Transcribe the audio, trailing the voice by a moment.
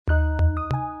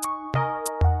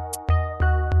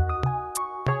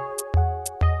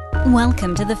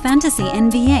Welcome to the Fantasy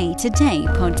NBA Today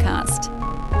podcast.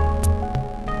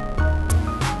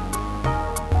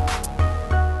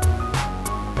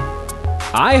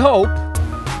 I hope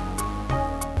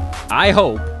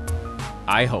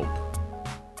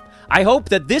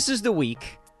that this is the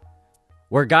week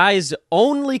where guys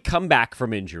only come back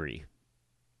from injury.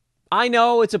 I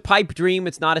know it's a pipe dream.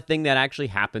 It's not a thing that actually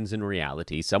happens in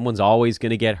reality. Someone's always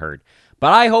going to get hurt.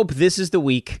 But I hope this is the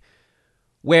week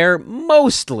where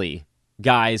mostly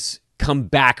guys come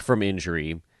back from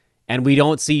injury and we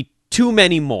don't see too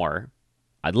many more.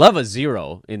 I'd love a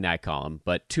 0 in that column,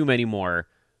 but too many more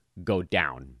go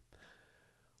down.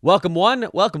 Welcome one,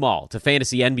 welcome all to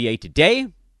Fantasy NBA Today.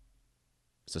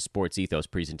 It's a Sports Ethos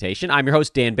presentation. I'm your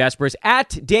host, Dan Bespris,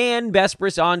 at Dan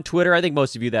Bespris on Twitter. I think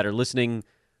most of you that are listening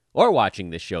or watching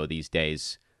this show these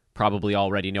days probably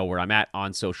already know where I'm at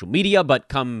on social media, but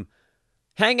come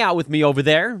hang out with me over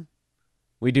there.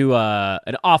 We do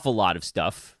an awful lot of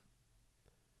stuff.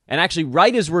 And actually,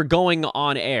 right as we're going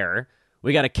on air,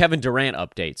 we got a Kevin Durant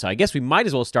update. So I guess we might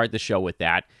as well start the show with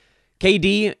that.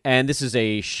 KD, and this is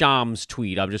a Shams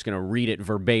tweet. I'm just going to read it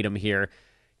verbatim here.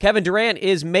 Kevin Durant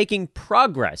is making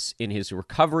progress in his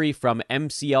recovery from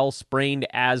MCL sprain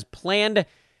as planned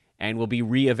and will be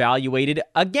reevaluated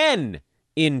again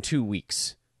in 2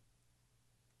 weeks.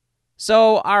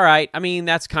 So, all right, I mean,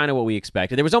 that's kind of what we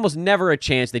expected. There was almost never a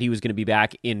chance that he was going to be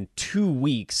back in 2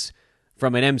 weeks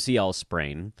from an MCL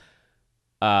sprain.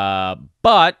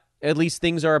 But at least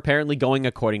things are apparently going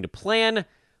according to plan.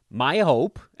 My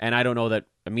hope, and I don't know that,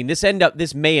 I mean, this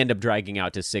may end up dragging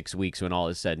out to 6 weeks when all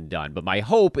is said and done. But my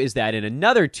hope is that in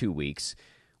another 2 weeks,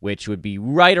 which would be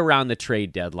right around the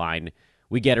trade deadline,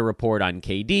 we get a report on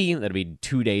KD. That'll be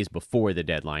 2 days before the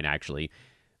deadline, actually.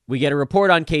 We get a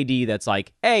report on KD that's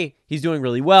like, hey, he's doing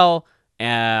really well,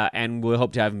 and we'll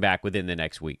hope to have him back within the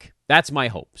next week. That's my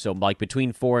hope. So, like,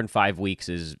 between 4 and 5 weeks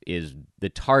is the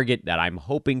target that I'm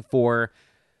hoping for.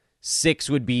 6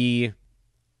 would be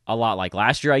a lot like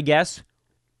last year, I guess.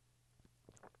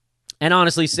 And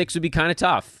honestly, 6 would be kind of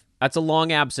tough. That's a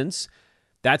long absence.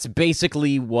 That's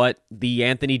basically what the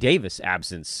Anthony Davis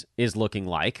absence is looking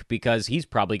like, because he's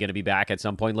probably going to be back at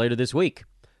some point later this week.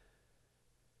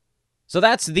 So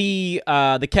that's the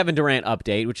Kevin Durant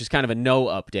update, which is kind of a no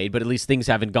update, but at least things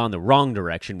haven't gone the wrong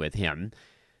direction with him.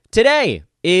 Today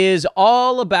is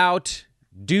all about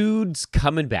dudes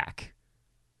coming back.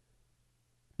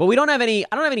 But I don't have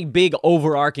any big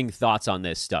overarching thoughts on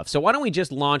this stuff. So why don't we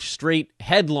just launch straight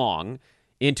headlong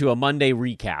into a Monday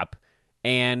recap,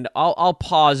 and I'll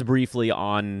pause briefly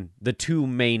on the two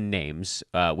main names,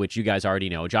 which you guys already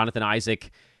know. Jonathan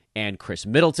Isaac and Khris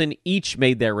Middleton each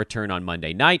made their return on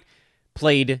Monday night.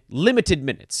 Played limited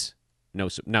minutes. No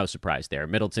surprise there.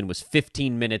 Middleton was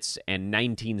 15 minutes and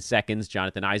 19 seconds.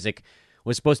 Jonathan Isaac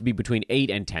was supposed to be between 8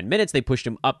 and 10 minutes. They pushed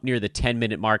him up near the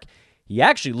 10-minute mark. He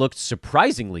actually looked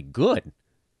surprisingly good.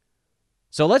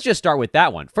 So let's just start with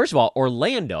that one. First of all,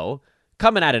 Orlando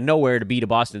coming out of nowhere to beat a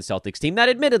Boston Celtics team that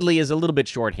admittedly is a little bit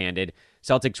shorthanded.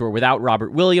 Celtics were without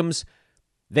Robert Williams.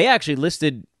 They actually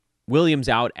listed Williams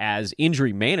out as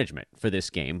injury management for this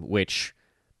game, which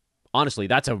honestly,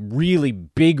 that's a really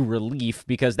big relief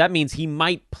because that means he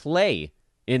might play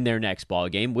in their next ball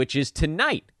game, which is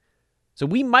tonight. So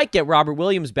we might get Robert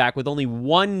Williams back with only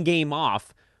 1 game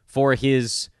off for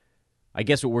his, I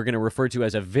guess what we're going to refer to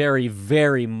as a very,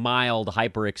 very mild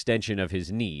hyperextension of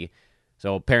his knee.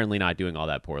 So apparently not doing all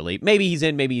that poorly. Maybe he's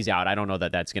in, maybe he's out. I don't know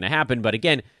that that's going to happen. But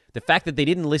again, the fact that they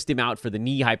didn't list him out for the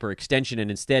knee hyperextension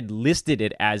and instead listed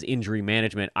it as injury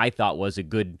management, I thought was a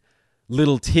good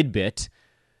little tidbit.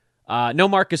 No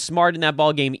Marcus Smart in that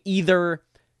ball game either.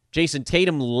 Jason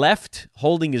Tatum left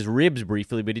holding his ribs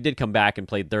briefly, but he did come back and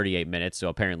played 38 minutes, so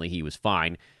apparently he was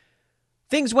fine.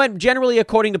 Things went generally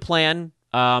according to plan.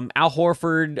 Al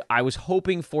Horford, I was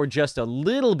hoping for just a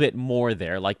little bit more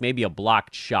there, like maybe a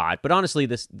blocked shot. But honestly,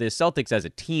 the Celtics as a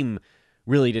team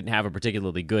really didn't have a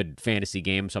particularly good fantasy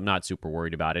game, so I'm not super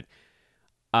worried about it.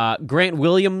 Grant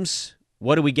Williams,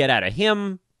 what do we get out of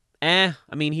him? I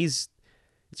mean, it's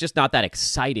just not that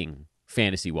exciting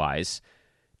fantasy-wise.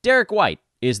 Derek White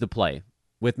is the play,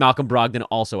 with Malcolm Brogdon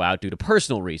also out due to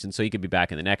personal reasons, so he could be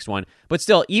back in the next one. But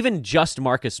still, even just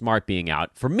Marcus Smart being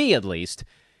out, for me at least,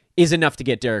 is enough to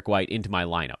get Derek White into my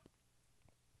lineup.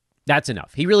 That's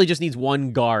enough. He really just needs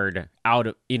one guard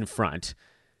out in front.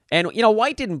 And,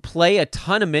 White didn't play a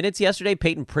ton of minutes yesterday.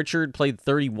 Peyton Pritchard played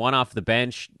 31 off the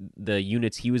bench. The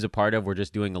units he was a part of were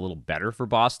just doing a little better for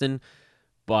Boston.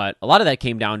 But a lot of that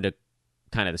came down to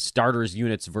kind of the starters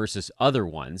units versus other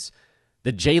ones.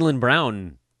 The Jaylen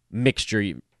Brown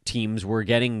mixture teams were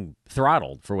getting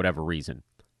throttled for whatever reason.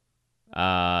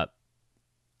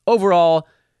 Overall,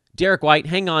 Derek White,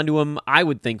 hang on to him, I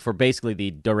would think, for basically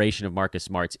the duration of Marcus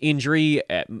Smart's injury.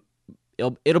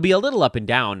 It'll be a little up and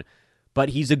down, but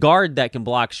he's a guard that can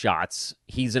block shots.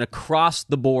 He's an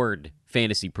across-the-board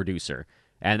fantasy producer,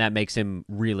 and that makes him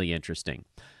really interesting.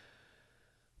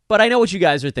 But I know what you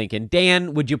guys are thinking.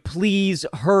 Dan, would you please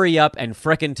hurry up and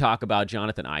frickin' talk about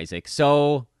Jonathan Isaac?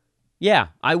 So, yeah,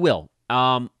 I will.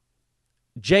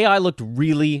 J.I. looked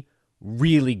really,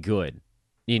 really good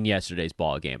in yesterday's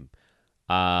ball game.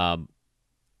 But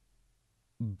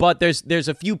there's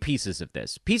a few pieces of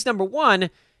this. Piece number one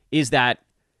is that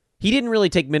he didn't really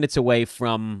take minutes away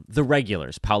from the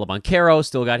regulars. Paolo Banchero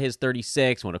still got his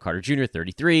 36, Wendell Carter Jr.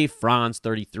 33, Franz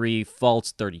 33,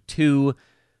 Fultz 32.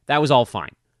 That was all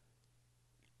fine.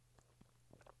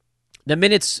 The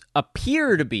minutes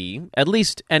appear to be, at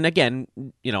least, and again,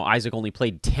 Isaac only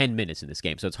played 10 minutes in this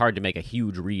game, so it's hard to make a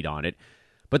huge read on it,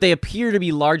 but they appear to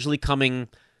be largely coming,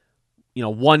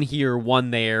 one here, one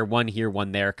there, one here,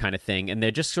 one there kind of thing, and they're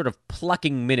just sort of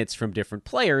plucking minutes from different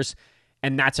players,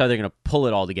 and that's how they're going to pull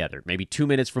it all together. Maybe 2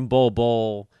 minutes from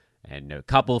Bol, and a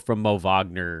couple from Mo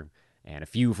Wagner, and a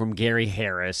few from Gary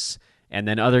Harris, and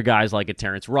then other guys like a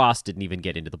Terrence Ross didn't even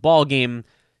get into the ball game.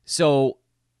 So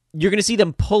you're going to see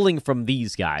them pulling from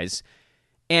these guys.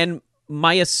 And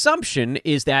my assumption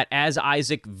is that as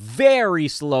Isaac very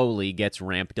slowly gets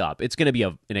ramped up, it's going to be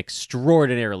an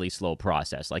extraordinarily slow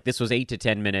process. Like, this was 8 to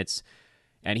 10 minutes,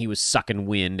 and he was sucking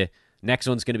wind. Next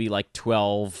one's going to be like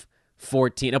 12,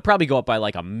 14. It'll probably go up by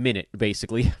like a minute,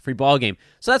 basically, free ball game.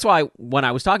 So that's why when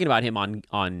I was talking about him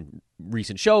on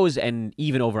recent shows and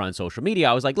even over on social media,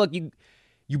 I was like, look,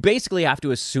 you basically have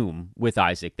to assume with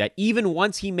Isaac that even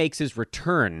once he makes his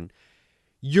return,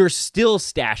 you're still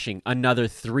stashing another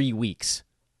 3 weeks,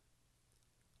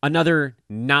 another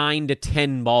 9 to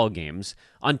 10 ball games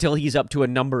until he's up to a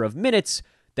number of minutes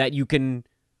that you can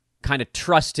kind of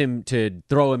trust him to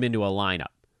throw him into a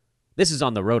lineup. This is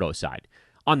on the roto side.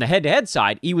 On the head-to-head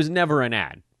side, he was never an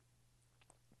ad.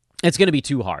 It's going to be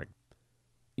too hard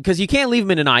because you can't leave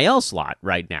him in an IL slot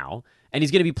right now, and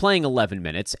he's going to be playing 11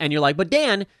 minutes, and you're like, but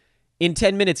Dan, in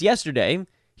 10 minutes yesterday,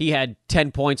 he had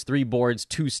 10 points, 3 boards,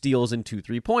 2 steals, and 2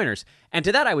 3-pointers. And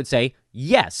to that, I would say,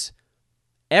 yes,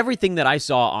 everything that I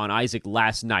saw on Isaac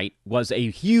last night was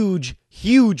a huge,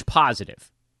 huge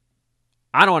positive.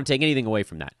 I don't want to take anything away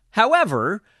from that.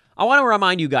 However, I want to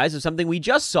remind you guys of something we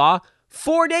just saw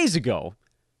 4 days ago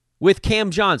with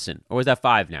Cam Johnson. Or was that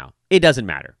 5 now? It doesn't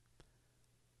matter.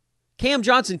 Cam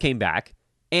Johnson came back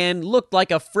and looked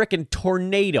like a frickin'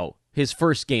 tornado his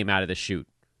first game out of the chute.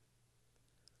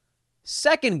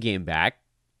 Second game back,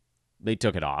 they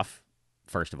took it off.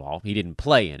 First of all, he didn't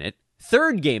play in it.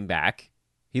 Third game back,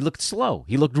 he looked slow.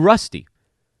 He looked rusty.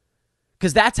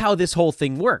 Because that's how this whole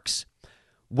thing works.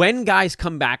 When guys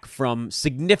come back from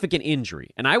significant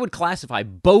injury, and I would classify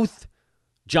both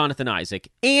Jonathan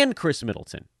Isaac and Khris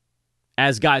Middleton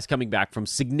as guys coming back from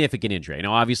significant injury.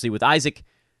 Now, obviously, with Isaac,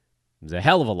 it was a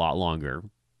hell of a lot longer.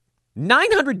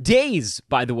 900 days,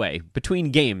 by the way,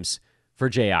 between games for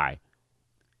J.I.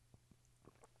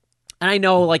 And I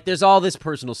know, there's all this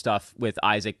personal stuff with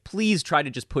Isaac. Please try to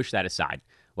just push that aside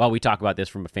while we talk about this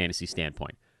from a fantasy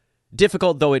standpoint.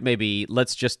 Difficult though it may be,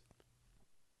 let's just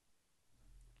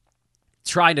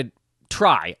try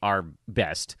our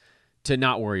best to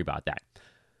not worry about that.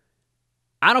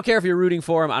 I don't care if you're rooting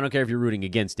for him. I don't care if you're rooting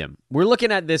against him. We're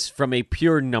looking at this from a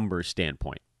pure numbers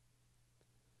standpoint.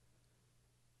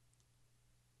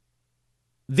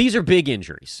 These are big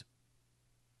injuries.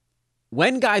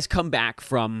 When guys come back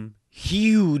from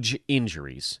huge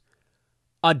injuries,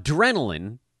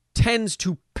 adrenaline tends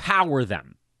to power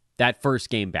them that first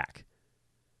game back.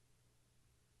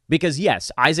 Because yes,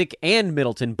 Isaac and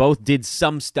Middleton both did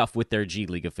some stuff with their G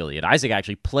League affiliate. Isaac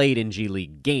actually played in G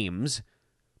League games.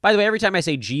 By the way, every time I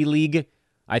say G League,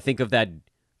 I think of that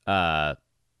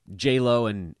J-Lo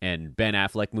and Ben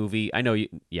Affleck movie. I know you.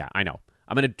 Yeah, I know.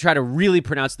 I'm going to try to really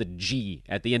pronounce the G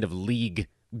at the end of league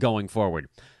going forward.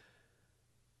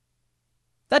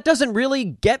 That doesn't really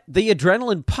get the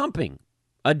adrenaline pumping.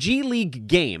 A G League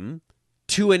game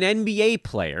to an NBA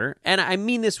player, and I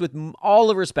mean this with all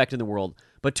the respect in the world,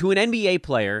 but to an NBA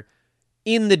player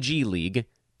in the G League,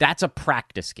 that's a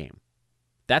practice game.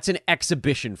 That's an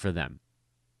exhibition for them.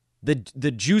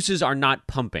 The juices are not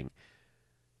pumping.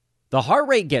 The heart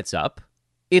rate gets up.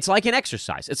 It's like an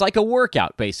exercise. It's like a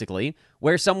workout, basically,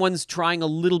 where someone's trying a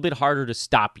little bit harder to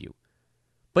stop you.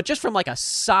 But just from a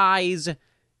size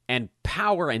and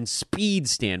power and speed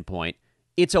standpoint,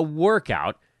 it's a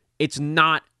workout. It's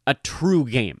not a true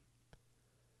game.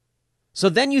 So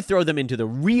then you throw them into the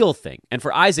real thing. And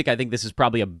for Isaac, I think this is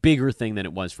probably a bigger thing than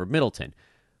it was for Middleton.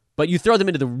 But you throw them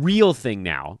into the real thing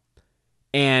now,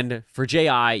 And for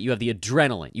J.I., you have the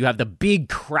adrenaline. You have the big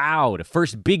crowd.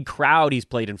 First big crowd he's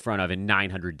played in front of in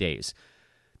 900 days.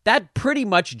 That pretty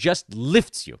much just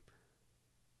lifts you.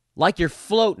 Like you're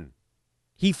floating.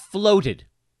 He floated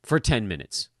for 10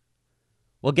 minutes.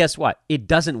 Well, guess what? It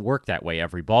doesn't work that way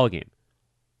every ballgame.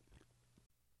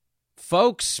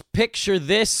 Folks, picture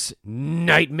this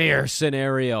nightmare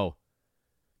scenario.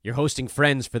 You're hosting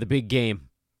friends for the big game.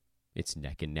 It's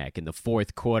neck and neck in the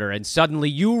fourth quarter, and suddenly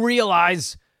you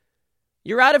realize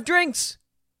you're out of drinks.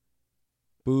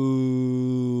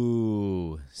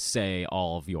 Boo, say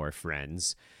all of your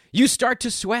friends. You start to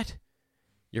sweat.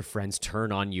 Your friends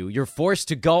turn on you. You're forced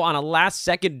to go on a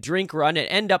last-second drink run and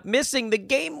end up missing the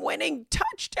game-winning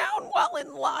touchdown while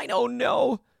in line. Oh,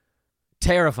 no.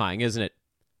 Terrifying, isn't it?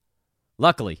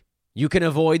 Luckily, you can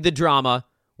avoid the drama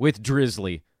with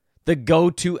Drizzly, the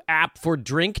go-to app for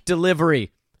drink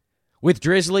delivery. With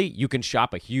Drizzly, you can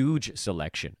shop a huge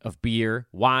selection of beer,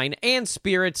 wine, and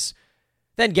spirits,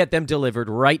 then get them delivered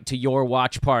right to your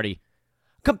watch party.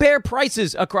 Compare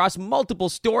prices across multiple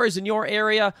stores in your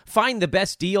area, find the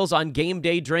best deals on game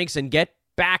day drinks, and get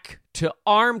back to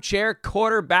armchair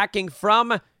quarterbacking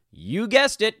from, you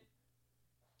guessed it,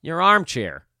 your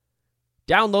armchair.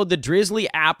 Download the Drizzly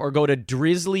app or go to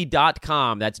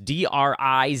drizzly.com. That's DRIZLY.com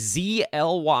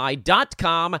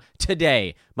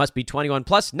today. Must be 21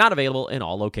 plus, not available in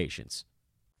all locations.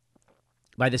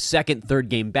 By the second, third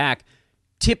game back,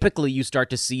 typically you start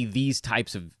to see these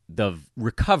types of the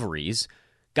recoveries.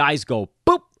 Guys go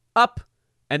boop, up,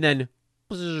 and then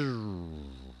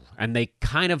and they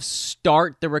kind of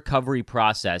start the recovery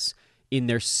process in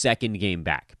their second game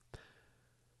back.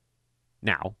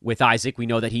 Now, with Isaac, we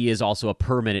know that he is also a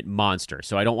permanent monster,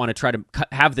 so I don't want to try to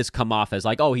have this come off as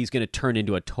like, oh, he's going to turn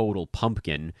into a total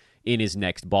pumpkin in his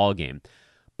next ball game.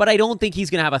 But I don't think he's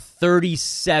going to have a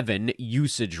 37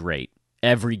 usage rate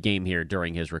every game here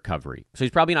during his recovery. So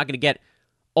he's probably not going to get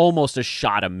almost a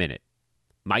shot a minute.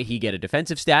 Might he get a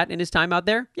defensive stat in his time out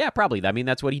there? Yeah, probably. I mean,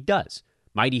 that's what he does.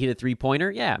 Might he hit a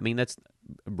three-pointer? Yeah, I mean, that's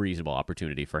a reasonable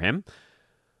opportunity for him.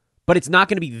 But it's not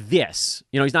going to be this.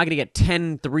 You know, he's not going to get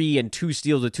 10-3 and 2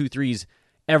 steals with 2 threes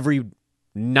every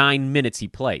 9 minutes he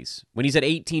plays. When he's at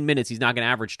 18 minutes, he's not going to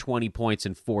average 20 points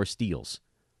and 4 steals.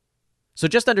 So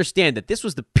just understand that this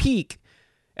was the peak,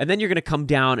 and then you're going to come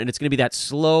down, and it's going to be that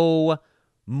slow,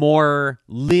 more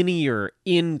linear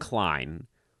incline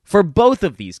for both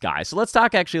of these guys. So let's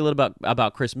talk actually a little bit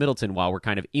about Khris Middleton while we're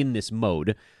kind of in this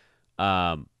mode.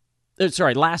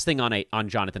 Last thing on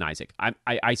Jonathan Isaac.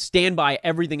 I stand by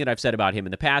everything that I've said about him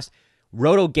in the past.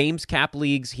 Roto Games Cap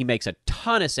leagues, he makes a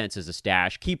ton of sense as a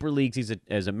stash. Keeper leagues,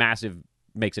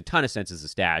 makes a ton of sense as a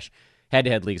stash.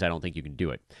 Head-to-head leagues, I don't think you can do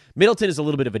it. Middleton is a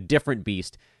little bit of a different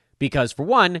beast because, for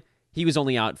one, he was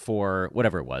only out for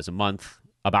whatever it was,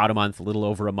 about a month, a little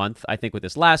over a month. I think with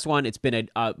this last one, it's been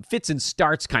a fits and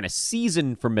starts kind of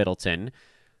season for Middleton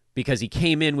because he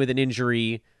came in with an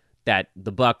injury that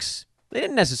the Bucks, they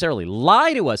didn't necessarily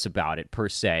lie to us about it per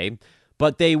se,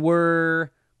 but they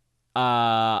were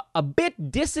a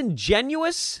bit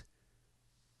disingenuous.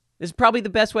 This is probably the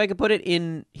best way I could put it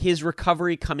in his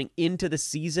recovery coming into the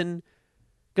season,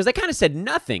 because they kind of said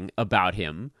nothing about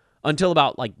him until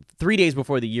about 3 days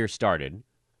before the year started.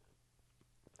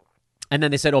 And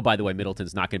then they said, oh, by the way,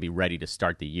 Middleton's not going to be ready to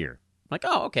start the year. I'm like,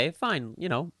 oh, okay, fine. You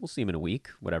know, we'll see him in a week,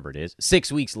 whatever it is.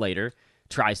 6 weeks later,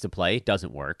 tries to play,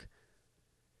 doesn't work.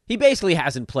 He basically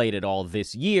hasn't played at all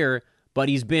this year, but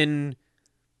he's been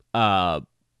kind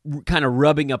of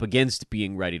rubbing up against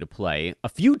being ready to play a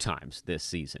few times this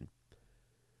season.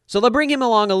 So they'll bring him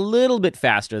along a little bit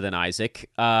faster than Isaac.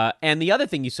 And the other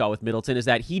thing you saw with Middleton is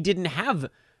that he didn't have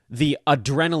the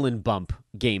adrenaline bump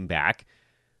game back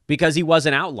because he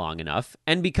wasn't out long enough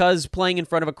and because playing in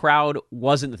front of a crowd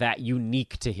wasn't that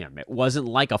unique to him. It wasn't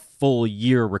like a full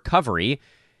year recovery.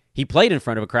 He played in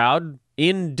front of a crowd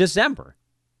in December,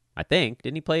 I think.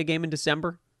 Didn't he play a game in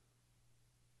December?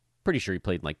 Pretty sure he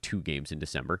played 2 games in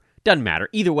December. Doesn't matter.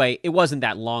 Either way, it wasn't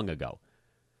that long ago.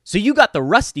 So you got the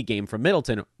rusty game from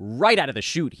Middleton right out of the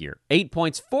chute here. 8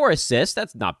 points, 4 assists.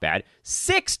 That's not bad.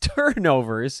 6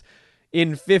 turnovers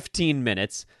in 15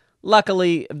 minutes.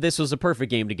 Luckily, this was a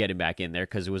perfect game to get him back in there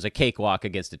because it was a cakewalk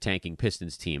against a tanking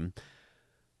Pistons team.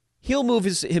 He'll move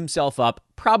himself up,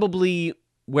 probably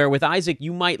where with Isaac,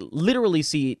 you might literally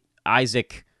see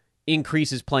Isaac increase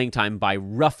his playing time by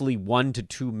roughly 1 to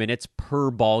 2 minutes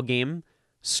per ball game,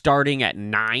 starting at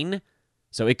 9.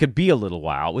 So it could be a little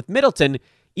while. With Middleton,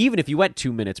 even if you went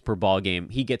 2 minutes per ball game,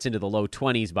 he gets into the low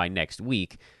 20s by next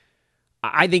week.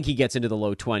 I think he gets into the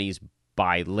low 20s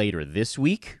by later this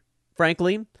week,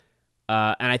 frankly.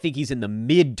 And I think he's in the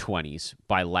mid-20s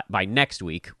by next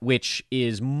week, which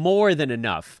is more than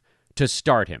enough to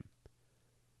start him.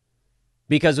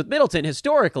 Because with Middleton,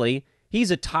 historically,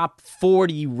 he's a top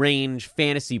 40 range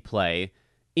fantasy play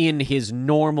in his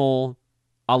normal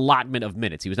allotment of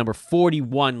minutes. He was number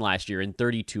 41 last year in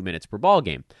 32 minutes per ball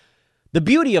game. The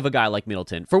beauty of a guy like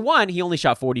Middleton, for one, he only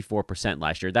shot 44%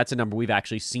 last year. That's a number we've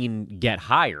actually seen get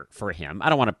higher for him. I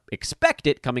don't want to expect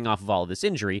it coming off of all of this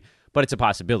injury, but it's a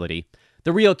possibility.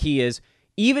 The real key is,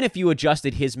 even if you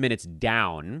adjusted his minutes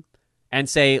down and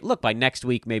say, look, by next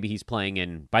week, maybe he's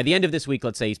playing by the end of this week,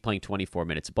 let's say he's playing 24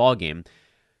 minutes a ball game.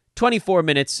 24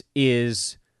 minutes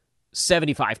is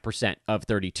 75% of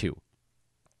 32.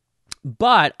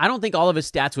 But I don't think all of his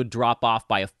stats would drop off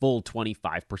by a full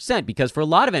 25%, because for a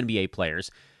lot of NBA players,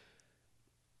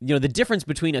 the difference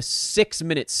between a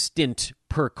 6-minute stint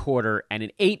per quarter and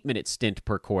an 8-minute stint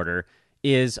per quarter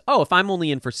is, if I'm only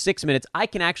in for 6 minutes, I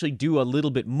can actually do a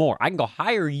little bit more. I can go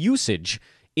higher usage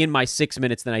in my 6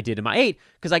 minutes than I did in my 8,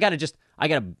 because I got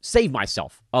to save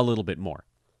myself a little bit more.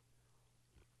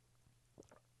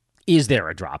 Is there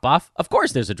a drop-off? Of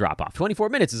course there's a drop-off. 24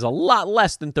 minutes is a lot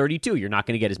less than 32. You're not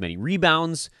going to get as many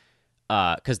rebounds,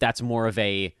 because that's more of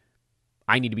I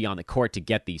need to be on the court to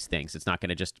get these things. It's not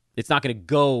going to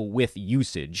go with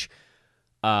usage.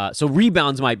 So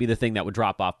rebounds might be the thing that would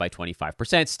drop off by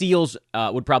 25%. Steals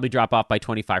would probably drop off by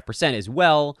 25% as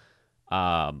well.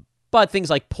 But things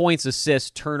like points, assists,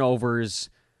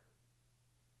 turnovers,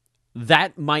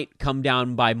 that might come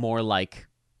down by more like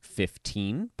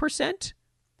 15%.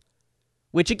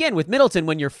 Which, again, with Middleton,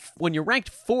 when you're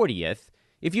ranked 40th,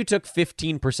 if you took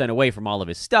 15% away from all of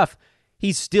his stuff,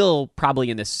 he's still probably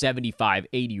in the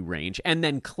 75-80 range, and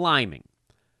then climbing.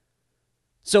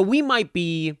 So we might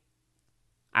be,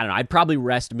 I don't know, I'd probably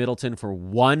rest Middleton for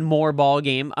one more ball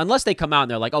game, unless they come out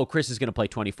and they're like, Khris is going to play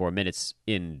 24 minutes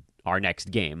in our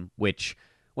next game, which,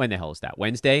 when the hell is that?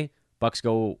 Wednesday?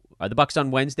 Are the Bucks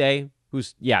on Wednesday?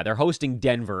 They're hosting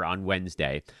Denver on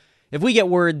Wednesday. If we get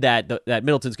word that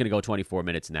Middleton's going to go 24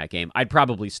 minutes in that game, I'd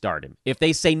probably start him. If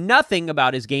they say nothing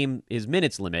about his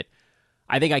minutes limit,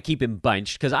 I think I keep him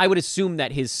bunched, because I would assume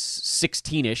that his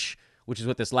 16-ish, which is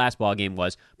what this last ball game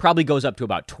was, probably goes up to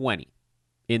about 20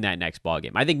 in that next ball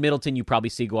game. I think Middleton you probably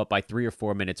see go up by 3 or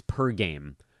 4 minutes per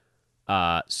game.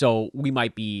 So we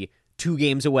might be 2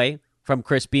 games away from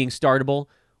Khris being startable,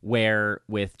 where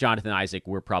with Jonathan Isaac,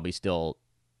 we're probably still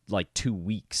like 2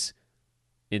 weeks.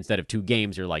 Instead of 2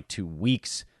 games, you're like 2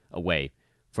 weeks away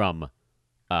from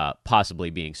possibly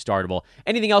being startable.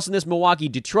 Anything else in this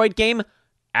Milwaukee-Detroit game?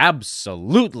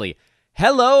 Absolutely.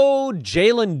 Hello,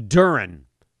 Jalen Duren.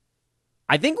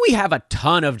 I think we have a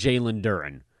ton of Jalen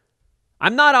Duren.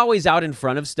 I'm not always out in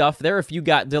front of stuff. There are a few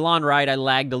guys. DeLon Wright, I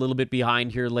lagged a little bit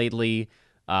behind here lately.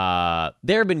 There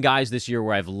have been guys this year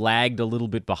where I've lagged a little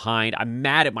bit behind. I'm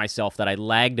mad at myself that I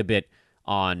lagged a bit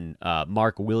on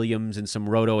Mark Williams in some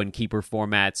roto and keeper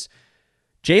formats.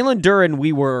 Jalen Duren,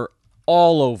 we were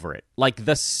all over it. Like,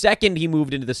 the second he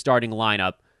moved into the starting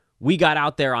lineup, we got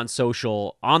out there on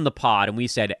social, on the pod, and we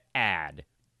said,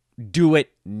 do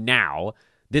it now.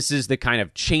 This is the kind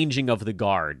of changing of the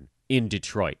guard in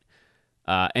Detroit.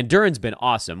 And Duren's been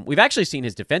awesome. We've actually seen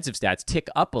his defensive stats tick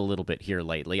up a little bit here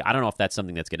lately. I don't know if that's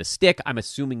something that's going to stick. I'm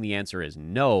assuming the answer is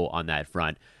no on that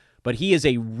front. But he is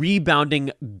a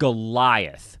rebounding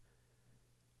Goliath.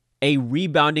 A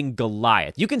rebounding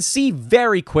Goliath. You can see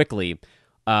very quickly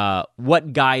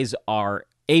what guys are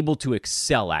able to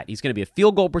excel at. He's going to be a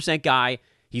field goal percent guy.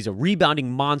 He's a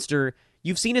rebounding monster.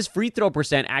 You've seen his free throw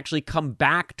percent actually come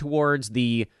back towards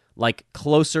the,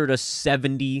 closer to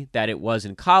 70 that it was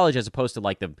in college, as opposed to,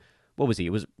 what was he?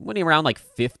 It was winning around,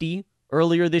 50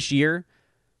 earlier this year.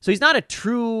 So he's not a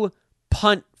true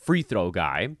punt free throw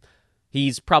guy.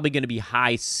 He's probably going to be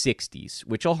high 60s,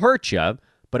 which will hurt you,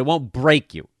 but it won't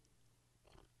break you.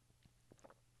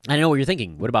 I know what you're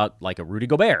thinking. What about a Rudy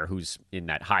Gobert, who's in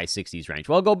that high 60s range?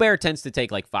 Well, Gobert tends to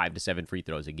take 5 to 7 free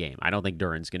throws a game. I don't think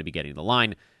Duren's going to be getting the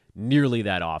line nearly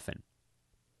that often.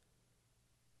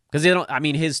 Because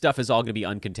his stuff is all going to be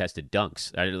uncontested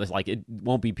dunks. It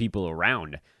won't be people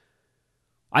around.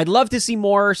 I'd love to see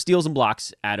more steals and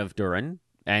blocks out of Duren.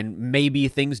 And maybe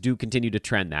things do continue to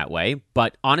trend that way.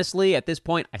 But honestly, at this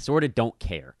point, I sort of don't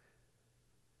care.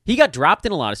 He got dropped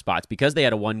in a lot of spots because they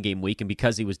had a 1-game week and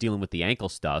because he was dealing with the ankle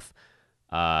stuff.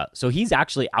 So he's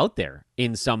actually out there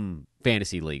in some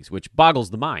fantasy leagues, which boggles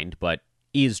the mind, but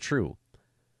is true.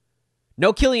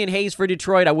 No Killian Hayes for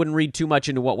Detroit. I wouldn't read too much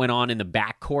into what went on in the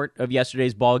backcourt of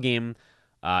yesterday's ball game.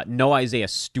 No Isaiah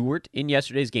Stewart in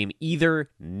yesterday's game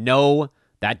either. No.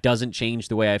 That doesn't change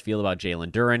the way I feel about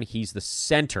Jalen Duren. He's the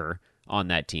center on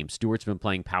that team. Stewart's been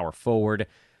playing power forward.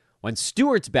 When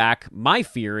Stewart's back, my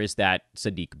fear is that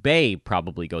Sadiq Bey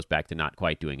probably goes back to not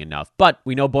quite doing enough. But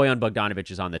we know Bojan Bogdanovic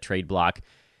is on the trade block.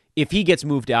 If he gets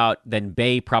moved out, then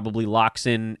Bey probably locks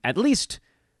in at least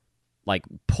like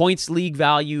points league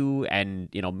value and,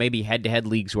 maybe head-to-head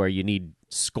leagues where you need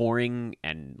scoring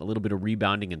and a little bit of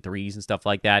rebounding and threes and stuff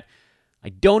like that. I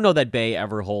don't know that Bey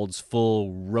ever holds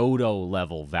full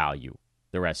roto-level value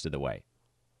the rest of the way.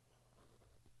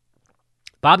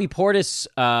 Bobby Portis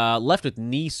left with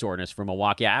knee soreness from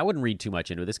Milwaukee. I wouldn't read too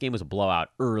much into it. This game was a blowout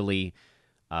early.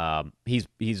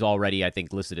 He's already, I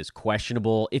think, listed as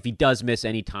questionable. If he does miss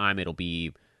any time, it'll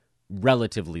be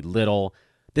relatively little.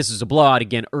 This is a blowout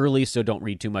again early, so don't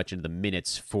read too much into the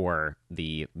minutes for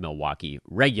the Milwaukee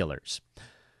Regulars.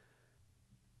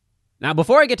 Now,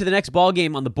 before I get to the next ball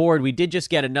game on the board, we did just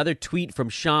get another tweet from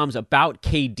Shams about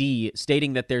KD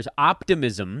stating that there's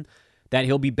optimism that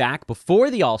he'll be back before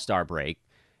the All-Star break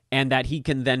and that he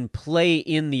can then play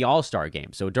in the All-Star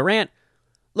game. So Durant,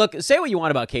 look, say what you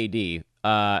want about KD.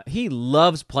 He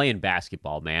loves playing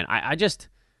basketball, man.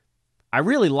 I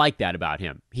really like that about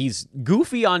him. He's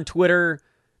goofy on Twitter,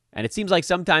 and it seems like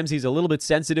sometimes he's a little bit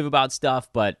sensitive about stuff,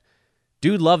 but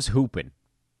dude loves hooping.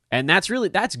 And that's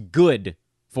good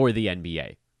for the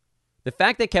NBA. The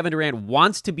fact that Kevin Durant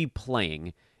wants to be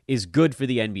playing is good for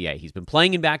the NBA. He's been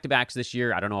playing in back-to-backs this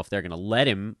year. I don't know if they're going to let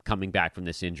him coming back from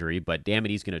this injury, but damn it,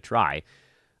 he's going to try.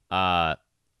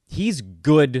 He's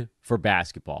good for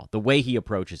basketball, the way he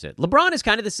approaches it. LeBron is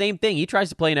kind of the same thing. He tries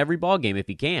to play in every ball game if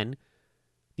he can.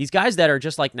 These guys that are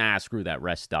just like, nah, screw that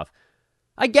rest stuff.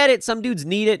 I get it. Some dudes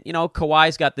need it.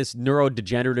 Kawhi's got this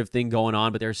neurodegenerative thing going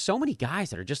on, but there's so many guys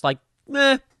that are just like,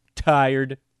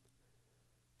 tired.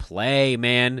 Play,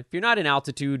 man. If you're not in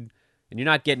altitude and you're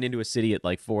not getting into a city at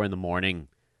like 4 a.m,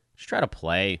 just try to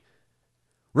play.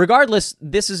 Regardless,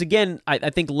 this is, again,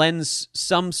 I think lends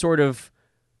some sort of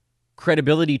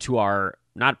credibility to our,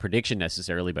 not prediction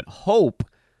necessarily, but hope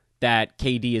that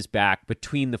KD is back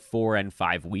between the 4 and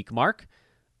 5 week mark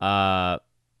from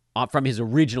his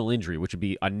original injury, which would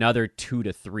be another 2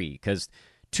 to 3, because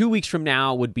 2 weeks from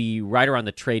now would be right around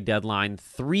the trade deadline.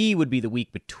 3 would be the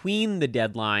week between the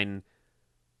deadline.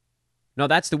 No,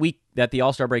 that's the week that the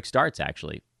All-Star break starts,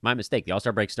 actually. My mistake. The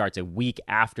All-Star break starts a week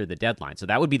after the deadline. So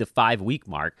that would be the 5 week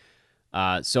mark.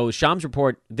 So Shams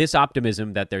report, this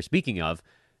optimism that they're speaking of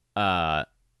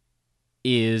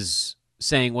is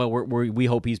saying, well, we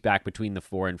hope he's back between the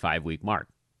 4 and 5 week mark.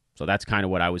 So that's kind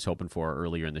of what I was hoping for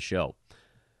earlier in the show.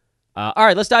 All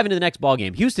right, let's dive into the next ball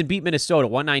game. Houston beat Minnesota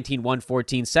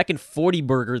 119-114. Second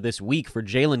 40-burger this week for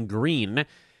Jalen Green.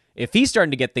 If he's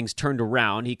starting to get things turned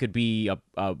around, he could be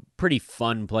a pretty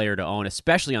fun player to own,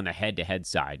 especially on the head-to-head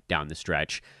side down the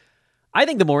stretch. I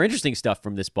think the more interesting stuff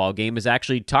from this ball game is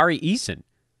actually Tari Eason.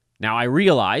 Now, I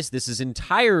realize this is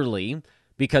entirely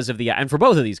because of and for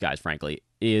both of these guys, frankly,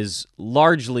 is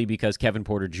largely because Kevin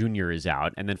Porter Jr. is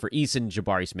out, and then for Eason,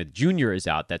 Jabari Smith Jr. is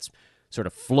out. That's sort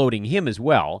of floating him as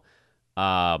well.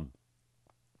 But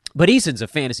Eason's a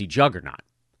fantasy juggernaut.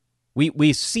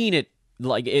 We've seen it,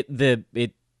 like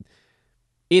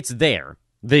it's there.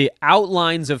 The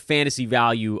outlines of fantasy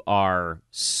value are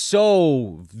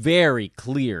so very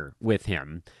clear with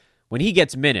him. When he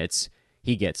gets minutes,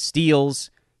 he gets steals,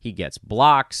 he gets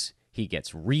blocks, he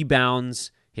gets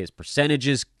rebounds. His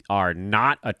percentages are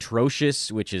not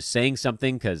atrocious, which is saying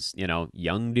something because,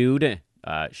 young dude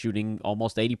shooting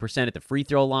almost 80% at the free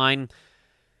throw line.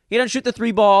 He doesn't shoot the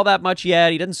 3 ball all that much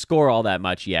yet. He doesn't score all that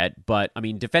much yet. But,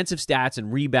 defensive stats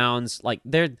and rebounds,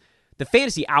 the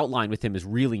fantasy outline with him is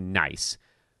really nice.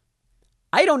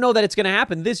 I don't know that it's going to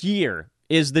happen this year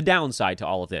is the downside to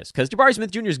all of this. Because Jabari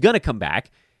Smith Jr. is going to come back.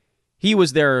 He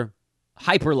was their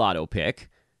hyper lotto pick.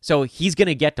 So he's going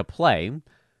to get to play.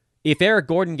 If Eric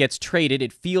Gordon gets traded,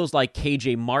 it feels like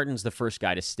KJ Martin's the first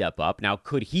guy to step up. Now,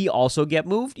 could he also get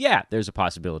moved? Yeah, there's a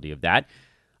possibility of that.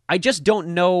 I just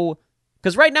don't know.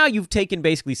 Because right now you've taken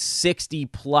basically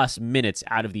 60-plus minutes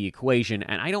out of the equation.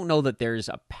 And I don't know that there's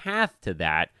a path to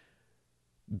that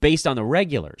based on the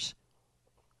regulars.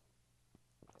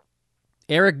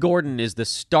 Eric Gordon is the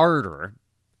starter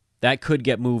that could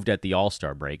get moved at the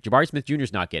All-Star break. Jabari Smith Jr.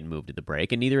 is not getting moved at the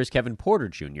break, and neither is Kevin Porter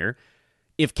Jr.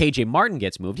 If KJ Martin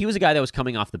gets moved, he was a guy that was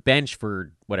coming off the bench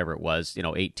for whatever it was,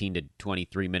 18 to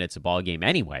 23 minutes a ball game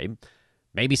anyway.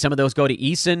 Maybe some of those go to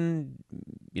Eason.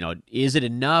 Is it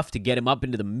enough to get him up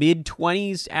into the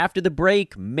mid-20s after the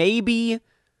break? Maybe.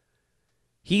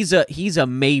 He's a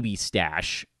maybe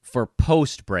stash for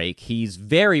post-break. He's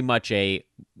very much we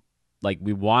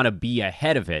want to be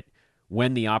ahead of it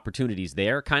when the opportunity's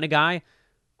there kind of guy.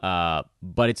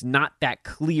 But it's not that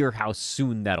clear how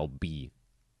soon that'll be.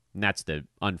 And that's the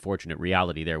unfortunate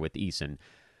reality there with Eason.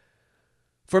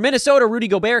 For Minnesota, Rudy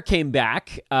Gobert came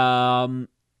back. And,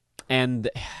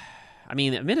 I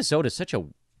mean, Minnesota is such a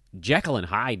Jekyll and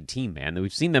Hyde team, man.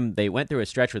 We've seen them. They went through a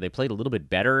stretch where they played a little bit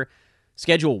better.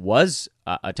 Schedule was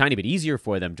a tiny bit easier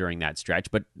for them during that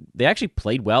stretch, but they actually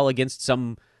played well against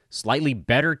some slightly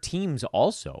better teams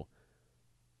also.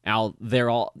 Now, they're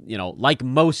all, like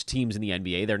most teams in the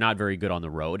NBA, they're not very good on the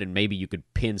road, and maybe you could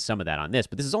pin some of that on this,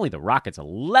 but this is only the Rockets'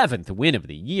 11th win of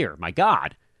the year. My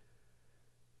God.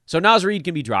 So Naz Reid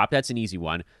can be dropped. That's an easy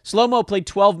one. Slow-mo played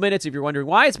 12 minutes. If you're wondering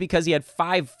why, it's because he had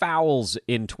 5 fouls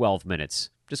in 12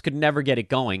 minutes. Just could never get it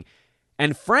going.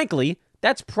 And frankly,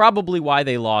 that's probably why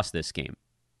they lost this game.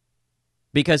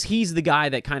 Because he's the guy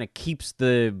that kind of keeps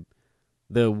the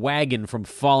wagon from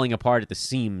falling apart at the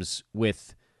seams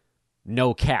with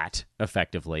no Cat,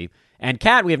 effectively. And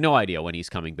Cat, we have no idea when he's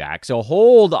coming back. So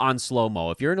hold on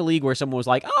slow-mo. If you're in a league where someone was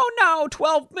like, oh no,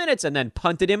 12 minutes, and then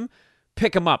punted him,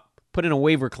 pick him up. Put in a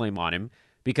waiver claim on him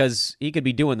because he could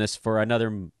be doing this for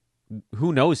another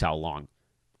who knows how long.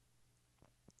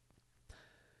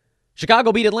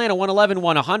 Chicago beat Atlanta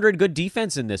 111-100. Good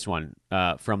defense in this one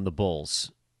from the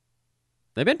Bulls.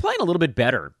 They've been playing a little bit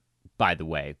better, by the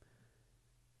way.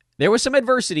 There was some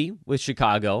adversity with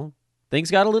Chicago. Things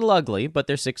got a little ugly, but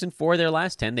they're 6-4 their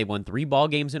last 10. They've won 3 ball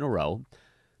games in a row.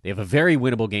 They have a very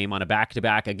winnable game on a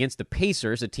back-to-back against the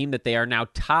Pacers, a team that they are now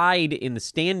tied in the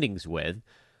standings with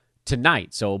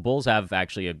tonight. So Bulls have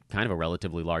actually a kind of a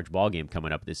relatively large ball game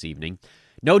coming up this evening.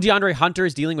 No DeAndre Hunter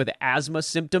is dealing with asthma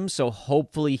symptoms, so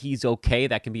hopefully he's okay.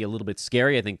 That can be a little bit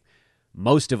scary. I think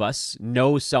most of us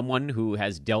know someone who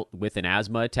has dealt with an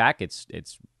asthma attack. It's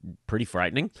pretty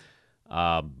frightening.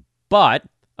 But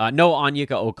no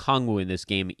Onyeka Okongwu in this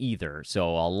game either. So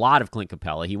a lot of Clint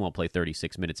Capella. He won't play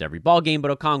 36 minutes every ball game,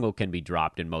 but Okongwu can be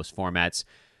dropped in most formats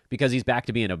because he's back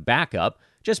to being a backup.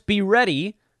 Just be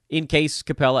ready in case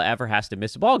Capella ever has to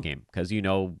miss a ball game, because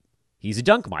he's a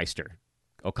dunk meister.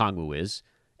 Okongwu is,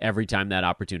 every time that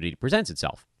opportunity presents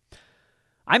itself.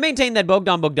 I maintain that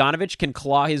Bogdan Bogdanovic can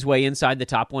claw his way inside the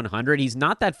top 100. He's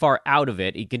not that far out of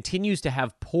it. He continues to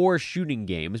have poor shooting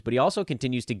games, but he also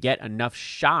continues to get enough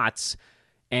shots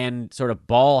and sort of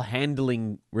ball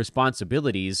handling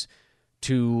responsibilities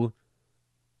to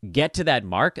get to that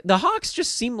mark. The Hawks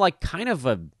just seem like kind of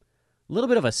a little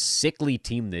bit of a sickly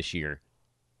team this year.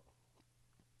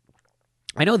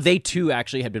 I know they, too,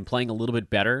 actually had been playing a little bit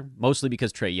better, mostly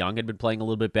because Trae Young had been playing a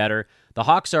little bit better. The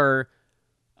Hawks are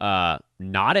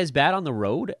not as bad on the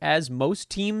road as most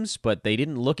teams, but they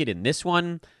didn't look it in this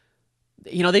one.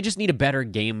 They just need a better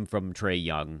game from Trae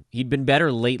Young. He'd been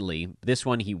better lately. This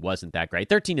one, he wasn't that great.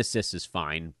 13 assists is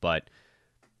fine, but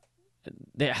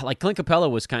Clint Capella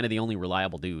was kind of the only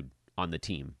reliable dude on the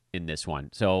team in this one.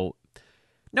 So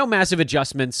no massive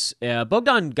adjustments.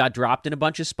 Bogdan got dropped in a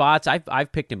bunch of spots.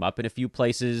 I've picked him up in a few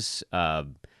places.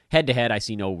 Head-to-head, I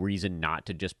see no reason not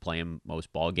to just play him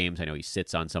most ball games. I know he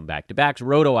sits on some back-to-backs.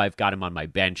 Roto, I've got him on my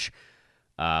bench.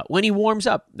 When he warms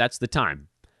up, that's the time.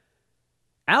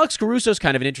 Alex Caruso's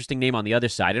kind of an interesting name on the other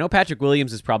side. I know Patrick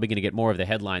Williams is probably going to get more of the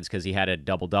headlines because he had a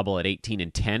double-double at 18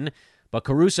 and 10, but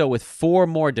Caruso with 4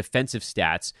 more defensive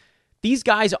stats. These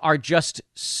guys are just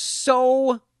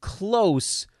so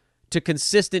close to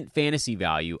consistent fantasy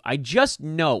value. I just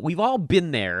know, we've all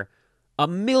been there a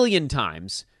million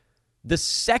times. The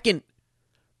second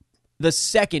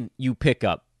you pick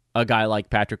up a guy like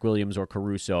Patrick Williams or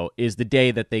Caruso is the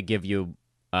day that they give you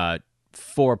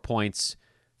 4 points,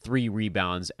 3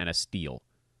 rebounds, and a steal.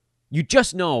 You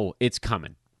just know it's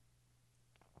coming.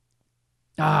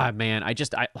 Man,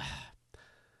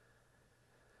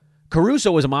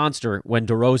 Caruso was a monster when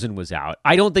DeRozan was out.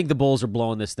 I don't think the Bulls are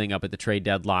blowing this thing up at the trade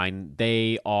deadline.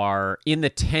 They are in the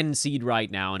 10 seed right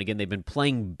now, and again, they've been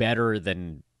playing better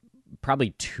than probably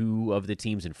 2 of the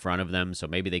teams in front of them, so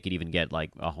maybe they could even get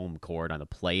like a home court on the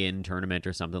play-in tournament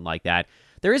or something like that.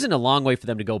 There isn't a long way for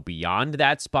them to go beyond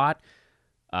that spot,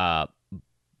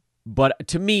 but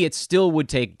to me, it still would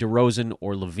take DeRozan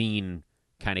or LaVine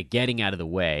kind of getting out of the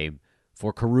way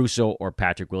for Caruso or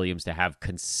Patrick Williams to have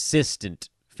consistent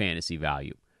fantasy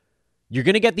value. You're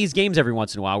going to get these games every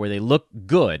once in a while where they look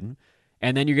good,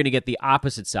 and then you're going to get the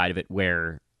opposite side of it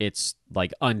where it's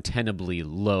like untenably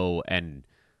low and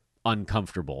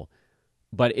uncomfortable.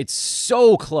 But it's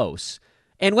so close.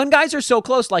 And when guys are so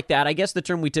close like that, I guess the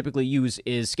term we typically use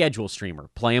is schedule streamer.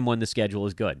 Play them when the schedule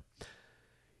is good.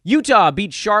 Utah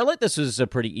beat Charlotte. This was a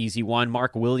pretty easy one.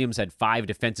 Mark Williams had 5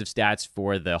 defensive stats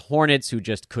for the Hornets, who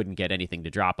just couldn't get anything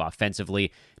to drop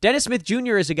offensively. Dennis Smith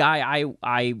Jr. is a guy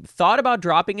I thought about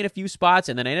dropping in a few spots,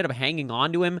 and then I ended up hanging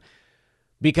on to him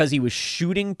because he was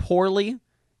shooting poorly,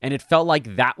 and it felt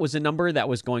like that was a number that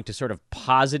was going to sort of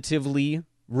positively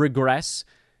regress.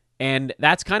 And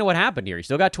that's kind of what happened here. He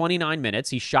still got 29 minutes.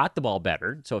 He shot the ball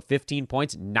better. So 15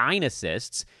 points, 9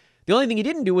 assists. The only thing he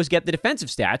didn't do was get the defensive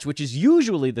stats, which is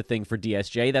usually the thing for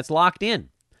DSJ that's locked in.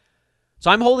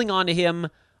 So I'm holding on to him.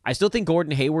 I still think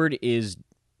Gordon Hayward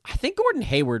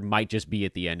might just be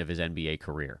at the end of his NBA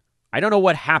career. I don't know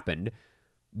what happened,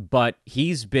 but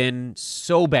he's been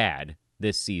so bad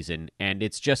this season, and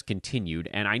it's just continued.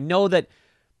 And I know that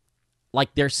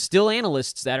there's still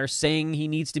analysts that are saying he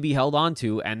needs to be held on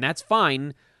to, and that's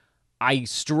fine. I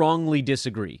strongly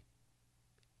disagree.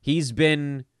 He's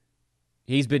been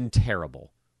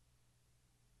terrible.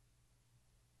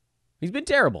 He's been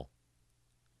terrible.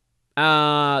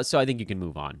 So I think you can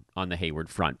move on the Hayward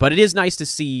front. But it is nice to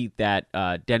see that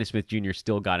Dennis Smith Jr.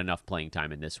 still got enough playing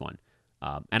time in this one.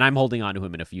 And I'm holding on to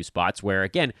him in a few spots where,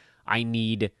 again, I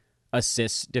need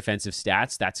assists, defensive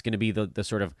stats. That's going to be the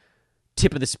sort of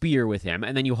tip of the spear with him,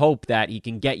 and then you hope that he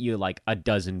can get you like a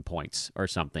dozen points or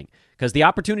something, because the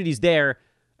opportunity's there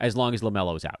as long as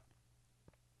LaMelo's out.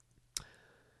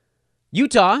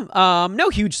 Utah, no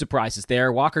huge surprises there.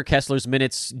 Walker Kessler's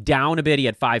minutes down a bit. He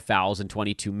had 5 fouls in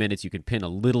 22 minutes. You can pin a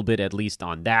little bit at least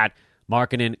on that.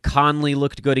 Markkanen, Conley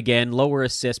looked good again. Lower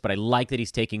assists, but I like that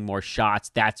he's taking more shots.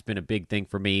 That's been a big thing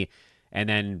for me. And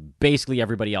then basically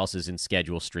everybody else is in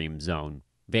schedule stream zone.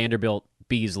 Vanderbilt,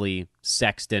 Beasley,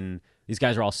 Sexton. These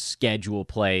guys are all schedule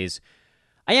plays.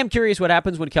 I am curious what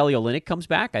happens when Kelly Olynyk comes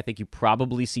back. I think you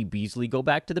probably see Beasley go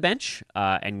back to the bench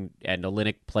and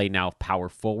Olynyk play now power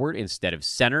forward instead of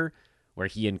center, where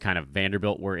he and kind of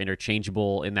Vanderbilt were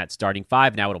interchangeable in that starting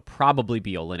five. Now it'll probably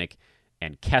be Olynyk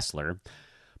and Kessler.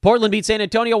 Portland beat San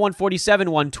Antonio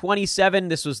 147-127.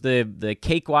 This was the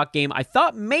cakewalk game. I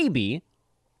thought maybe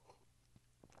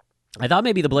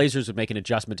the Blazers would make an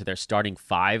adjustment to their starting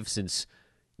five since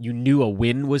you knew a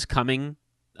win was coming.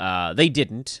 They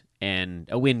didn't, and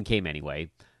a win came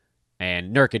anyway.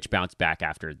 And Nurkic bounced back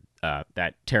after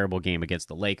that terrible game against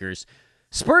the Lakers.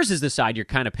 Spurs is the side you're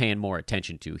kind of paying more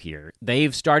attention to here.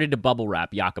 They've started to bubble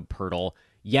wrap Jakob Poeltl.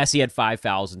 Yes, he had 5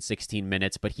 fouls in 16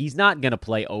 minutes, but he's not going to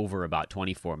play over about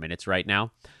 24 minutes right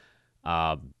now.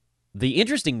 The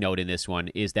interesting note in this one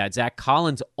is that Zach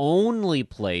Collins only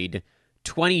played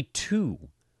 22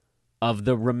 of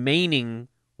the remaining,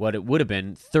 what it would have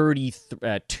been,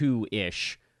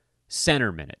 32-ish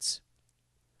center minutes.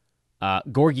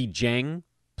 Gorgie Dieng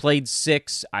played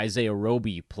 6. Isaiah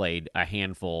Roby played a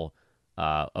handful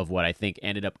of what I think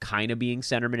ended up kind of being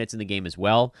center minutes in the game as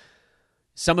well.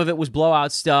 Some of it was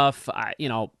blowout stuff.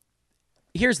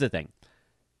 Here's the thing.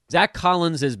 Zach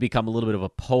Collins has become a little bit of a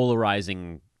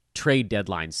polarizing trade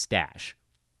deadline stash.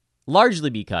 Largely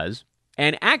because,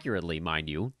 and accurately, mind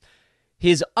you,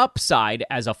 his upside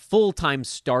as a full-time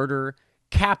starter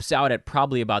caps out at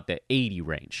probably about the 80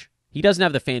 range. He doesn't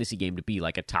have the fantasy game to be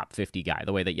like a top 50 guy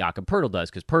the way that Jakob Poeltl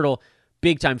does, because Poeltl,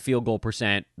 big-time field goal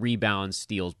percent, rebounds,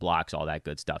 steals, blocks, all that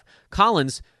good stuff.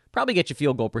 Collins probably gets you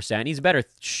field goal percent. He's a better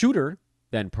shooter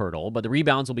than Poeltl, but the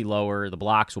rebounds will be lower, the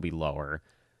blocks will be lower.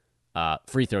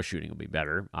 Free throw shooting will be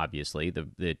better, obviously.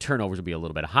 The turnovers will be a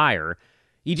little bit higher.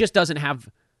 He just doesn't have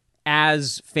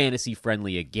as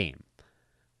fantasy-friendly a game.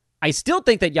 I still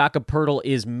think that Jakob Poeltl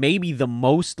is maybe the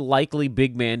most likely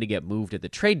big man to get moved at the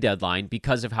trade deadline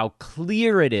because of how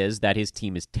clear it is that his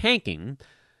team is tanking,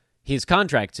 his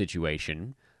contract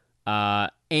situation,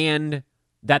 and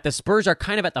that the Spurs are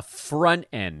kind of at the front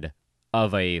end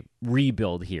of a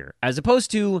rebuild here. As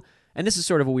opposed to, and this is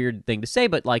sort of a weird thing to say,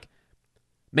 but like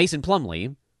Mason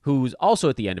Plumlee, who's also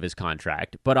at the end of his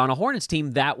contract, but on a Hornets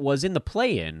team that was in the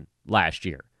play-in last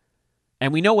year.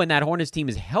 And we know when that Hornets team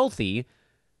is healthy,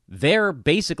 they're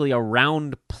basically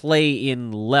around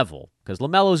play-in level because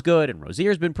LaMelo's good and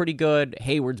Rozier's been pretty good.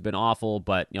 Hayward's been awful,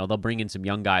 but they'll bring in some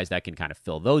young guys that can kind of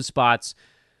fill those spots.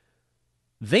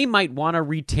 They might want to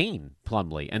retain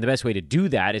Plumlee, and the best way to do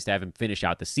that is to have him finish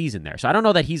out the season there. So I don't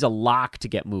know that he's a lock to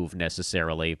get moved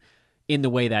necessarily in the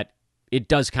way that it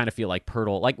does kind of feel like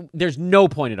Poeltl. Like, there's no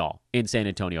point at all in San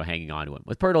Antonio hanging on to him.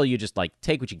 With Poeltl, you just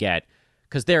take what you get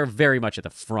because they're very much at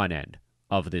the front end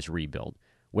of this rebuild.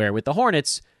 Where with the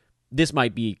Hornets, this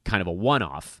might be kind of a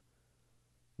one-off.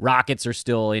 Rockets are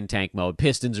still in tank mode.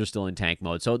 Pistons are still in tank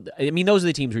mode. So, those are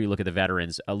the teams where you look at the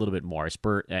veterans a little bit more,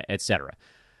 Spurs, etc.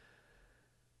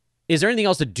 Is there anything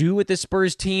else to do with this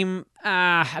Spurs team?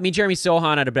 Jeremy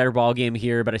Sohan had a better ball game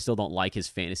here, but I still don't like his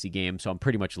fantasy game, so I'm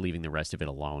pretty much leaving the rest of it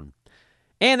alone.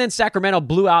 And then Sacramento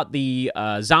blew out the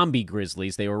Zombie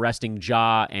Grizzlies. They were resting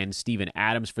Ja and Steven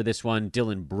Adams for this one.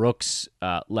 Dylan Brooks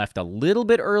left a little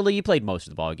bit early. He played most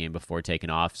of the ball game before taking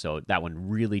off, so that one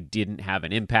really didn't have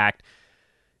an impact.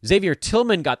 Xavier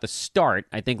Tillman got the start,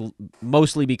 I think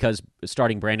mostly because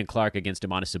starting Brandon Clark against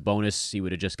Domantas Sabonis, he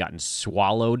would have just gotten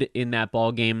swallowed in that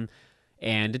ball game.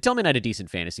 And Tillman had a decent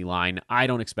fantasy line. I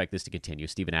don't expect this to continue.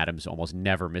 Steven Adams almost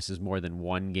never misses more than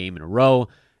one game in a row.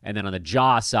 And then on the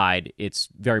Ja side, it's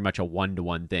very much a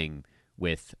one-to-one thing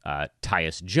with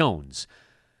Tyus Jones.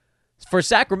 For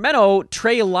Sacramento,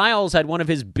 Trey Lyles had one of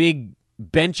his big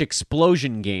bench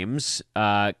explosion games.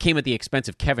 Came at the expense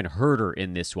of Kevin Huerter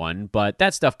in this one, but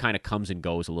that stuff kind of comes and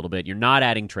goes a little bit. You're not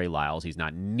adding Trey Lyles. He's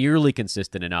not nearly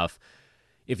consistent enough.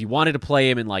 If you wanted to play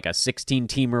him in like a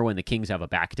 16-teamer when the Kings have a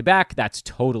back-to-back, that's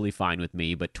totally fine with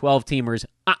me. But 12-teamers,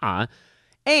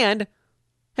 And,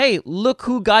 hey, look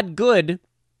who got good.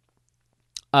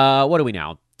 What are we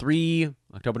now?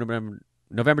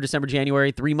 November, December,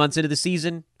 January, 3 months into the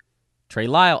season.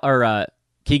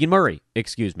 Keegan Murray,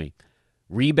 excuse me.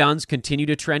 Rebounds continue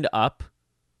to trend up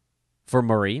for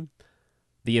Murray.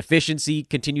 The efficiency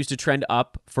continues to trend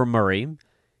up for Murray.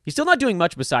 He's still not doing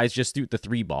much besides just shoot the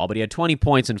three ball, but he had 20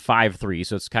 points and 5 threes,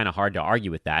 so it's kind of hard to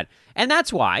argue with that. And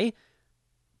that's why,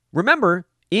 remember,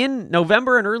 in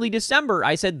November and early December,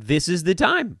 I said this is the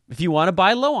time if you want to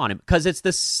buy low on him, because it's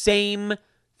the same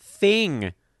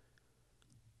thing.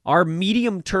 Our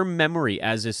medium-term memory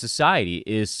as a society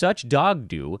is such dog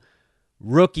do.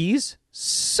 Rookies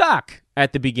suck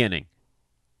at the beginning.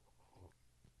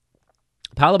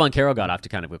 Paolo Banchero got off to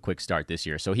kind of a quick start this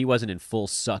year, so he wasn't in full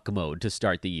suck mode to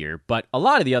start the year, but a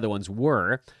lot of the other ones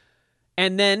were,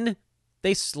 and then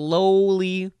they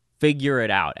slowly figure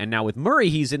it out. And now with Murray,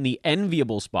 he's in the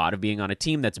enviable spot of being on a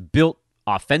team that's built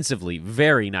offensively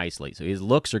very nicely, so his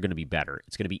looks are going to be better.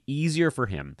 It's going to be easier for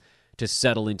him to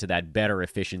settle into that better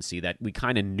efficiency that we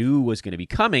kind of knew was going to be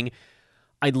coming.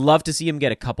 I'd love to see him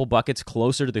get a couple buckets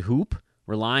closer to the hoop.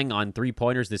 Relying on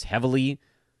three-pointers this heavily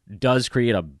does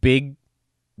create a big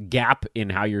gap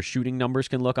in how your shooting numbers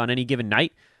can look on any given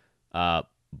night.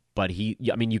 But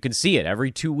you can see it.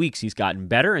 Every 2 weeks he's gotten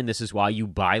better, and this is why you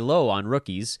buy low on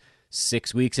rookies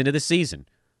 6 weeks into the season.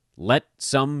 Let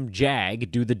some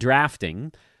jag do the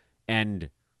drafting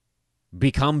and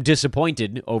become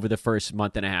disappointed over the first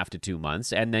month and a half to 2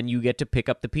 months, and then you get to pick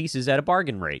up the pieces at a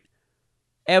bargain rate.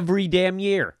 Every damn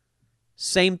year.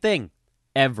 Same thing.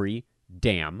 Every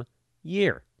damn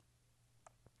year.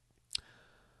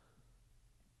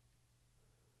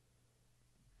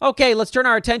 Okay, let's turn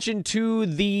our attention to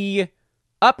the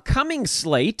upcoming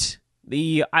slate.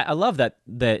 I love that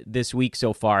this week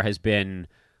so far has been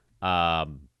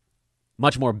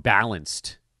much more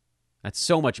balanced. That's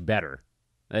so much better.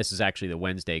 This is actually the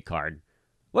Wednesday card.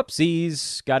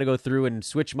 Whoopsies. Got to go through and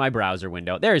switch my browser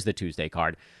window. There's the Tuesday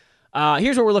card.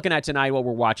 Here's what we're looking at tonight, what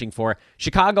we're watching for.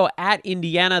 Chicago at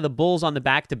Indiana, the Bulls on the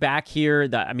back-to-back here.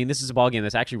 This is a ballgame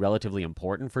that's actually relatively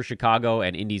important for Chicago,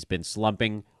 and Indy's been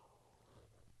slumping.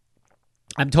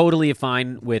 I'm totally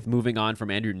fine with moving on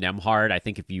from Andrew Nembhard. I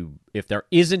think if there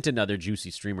isn't another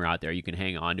juicy streamer out there, you can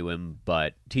hang on to him,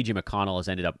 but TJ McConnell has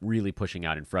ended up really pushing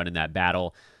out in front in that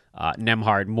battle.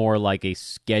 Nembhard more like a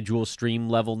schedule stream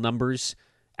level numbers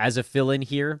as a fill-in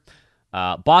here.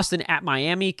 Boston at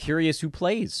Miami, curious who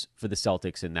plays for the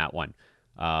Celtics in that one.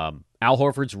 Al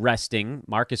Horford's resting.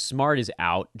 Marcus Smart is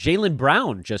out. Jaylen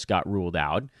Brown just got ruled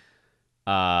out.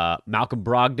 Malcolm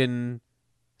Brogdon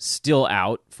still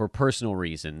out for personal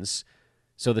reasons.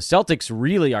 So the Celtics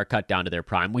really are cut down to their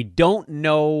prime. We don't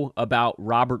know about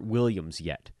Robert Williams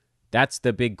yet. That's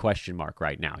the big question mark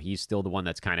right now. He's still the one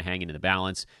that's kind of hanging in the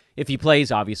balance. If he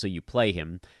plays, obviously you play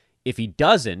him. If he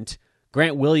doesn't,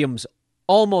 Grant Williams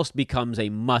almost becomes a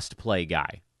must-play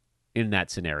guy in that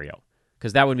scenario,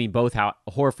 because that would mean both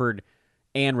Horford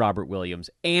and Robert Williams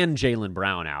and Jaylen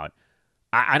Brown out.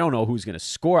 I don't know who's going to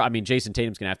score. I mean, Jason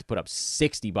Tatum's going to have to put up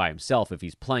 60 by himself if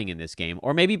he's playing in this game,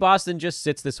 or maybe Boston just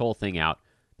sits this whole thing out.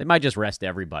 They might just rest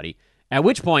everybody, at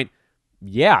which point,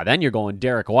 yeah, then you're going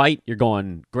Derek White, you're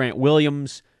going Grant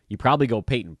Williams, you probably go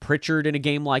Peyton Pritchard in a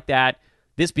game like that.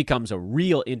 This becomes a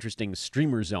real interesting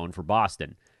streamer zone for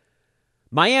Boston.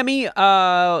 Miami,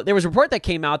 there was a report that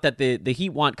came out that the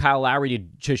Heat want Kyle Lowry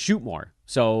to shoot more.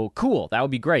 So, cool. That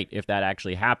would be great if that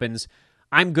actually happens.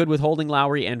 I'm good with holding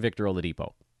Lowry and Victor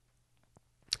Oladipo.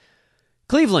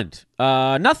 Cleveland,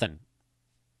 nothing.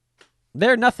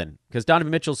 They're nothing, because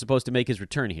Donovan Mitchell's supposed to make his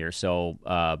return here, so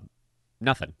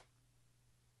nothing.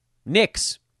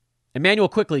 Knicks, Emmanuel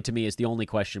Quickley to me is the only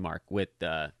question mark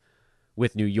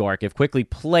with New York. If Quickley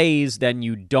plays, then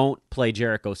you don't play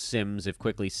Jericho Sims. If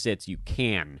Quickley sits, you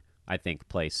can, I think,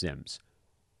 play Sims.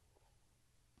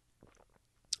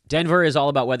 Denver is all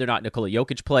about whether or not Nikola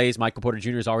Jokic plays. Michael Porter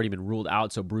Jr. has already been ruled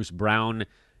out, so Bruce Brown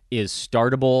is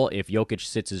startable. If Jokic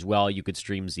sits as well, you could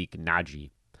stream Zeke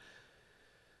Naji.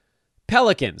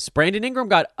 Pelicans. Brandon Ingram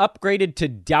got upgraded to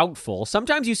doubtful.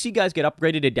 Sometimes you see guys get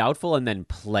upgraded to doubtful and then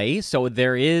play. So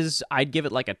there is, I'd give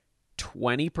it like a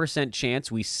 20%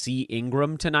 chance we see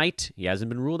Ingram tonight. He hasn't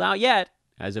been ruled out yet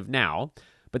as of now,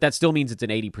 but that still means it's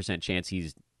an 80% chance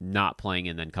he's not playing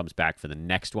and then comes back for the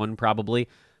next one probably.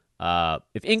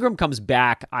 If Ingram comes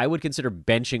back, I would consider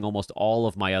benching almost all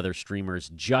of my other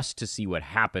streamers just to see what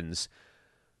happens,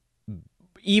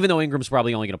 even though Ingram's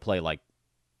probably only going to play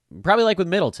probably like with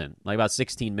Middleton, like about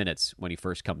 16 minutes when he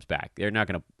first comes back. They're not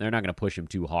gonna push him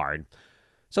too hard.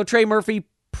 So Trey Murphy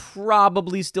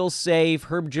probably still safe.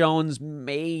 Herb Jones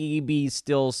maybe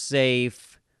still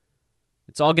safe.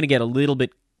 It's all gonna get a little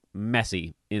bit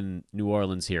messy in New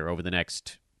Orleans here over the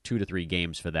next 2 to 3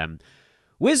 games for them.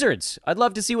 Wizards, I'd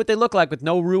love to see what they look like with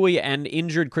no Rui and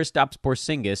injured Kristaps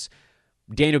Porzingis.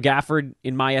 Daniel Gafford,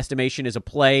 in my estimation, is a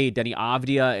play. Denny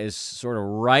Avdia is sort of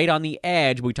right on the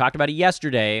edge. We talked about it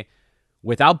yesterday.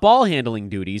 Without ball handling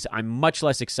duties, I'm much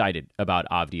less excited about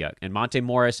Avdia. And Monte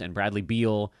Morris and Bradley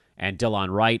Beal and Delon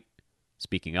Wright,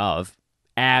 speaking of,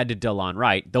 add Delon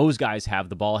Wright. Those guys have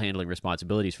the ball handling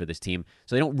responsibilities for this team,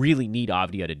 so they don't really need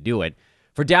Avdia to do it.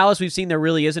 For Dallas, we've seen there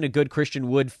really isn't a good Christian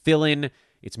Wood fill-in.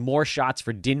 It's more shots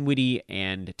for Dinwiddie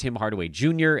and Tim Hardaway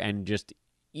Jr. and just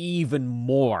even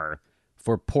more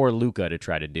for poor Luka to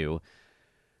try to do.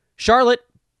 Charlotte,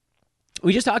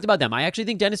 we just talked about them. I actually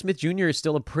think Dennis Smith Jr. is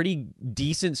still a pretty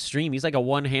decent stream. He's like a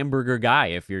one hamburger guy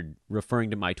if you're referring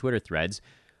to my Twitter threads.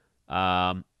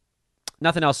 Nothing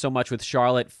else so much with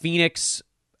Charlotte. Phoenix,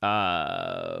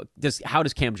 how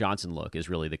does Cam Johnson look is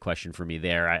really the question for me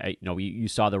there. You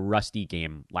saw the rusty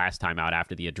game last time out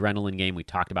after the adrenaline game. We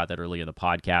talked about that earlier in the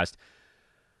podcast.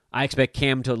 I expect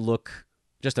Cam to look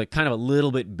just a kind of a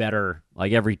little bit better,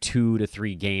 like every 2 to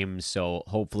 3 games. So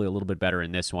hopefully a little bit better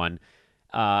in this one.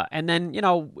 And then,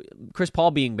 Chris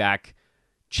Paul being back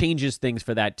changes things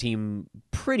for that team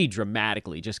pretty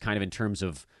dramatically, just kind of in terms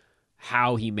of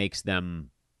how he makes them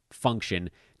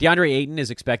function. DeAndre Ayton is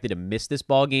expected to miss this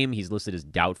ball game. He's listed as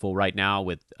doubtful right now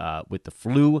with the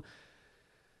flu.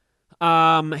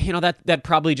 That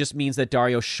probably just means that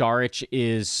Dario Saric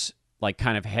is like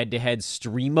kind of head-to-head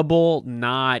streamable,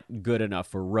 not good enough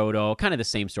for Roto. Kind of the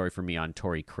same story for me on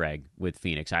Torrey Craig with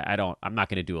Phoenix. I'm not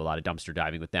going to do a lot of dumpster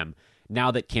diving with them now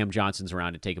that Cam Johnson's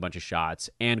around to take a bunch of shots,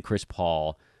 and Chris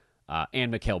Paul,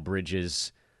 and Mikal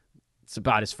Bridges. It's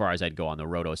about as far as I'd go on the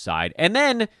Roto side. And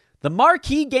then the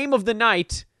marquee game of the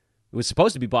night, it was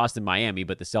supposed to be Boston-Miami,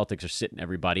 but the Celtics are sitting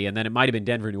everybody, and then it might have been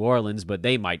Denver-New Orleans, but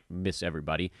they might miss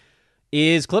everybody,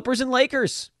 is Clippers and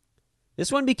Lakers.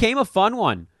 This one became a fun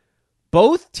one.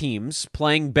 Both teams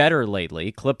playing better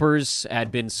lately. Clippers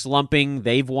had been slumping.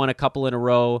 They've won a couple in a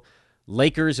row.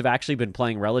 Lakers have actually been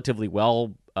playing relatively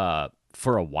well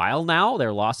for a while now.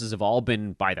 Their losses have all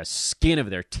been by the skin of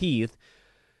their teeth.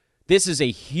 This is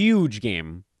a huge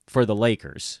game for the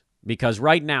Lakers because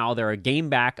right now they're a game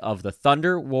back of the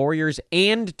Thunder, Warriors,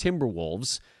 and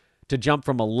Timberwolves to jump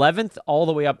from 11th all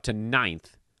the way up to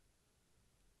 9th.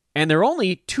 And they're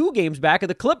only 2 games back of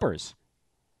the Clippers.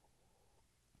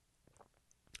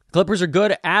 Clippers are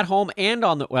good at home and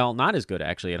not as good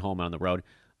actually at home and on the road.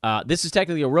 This is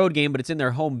technically a road game, but it's in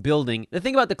their home building. The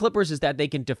thing about the Clippers is that they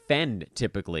can defend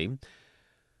typically.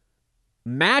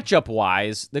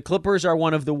 Matchup-wise, the Clippers are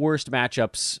one of the worst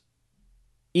matchups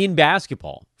in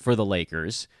basketball for the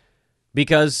Lakers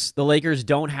because the Lakers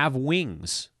don't have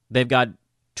wings. They've got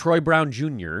Troy Brown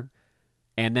Jr.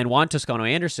 and then Juan Toscano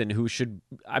Anderson, who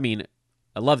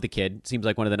I love the kid. Seems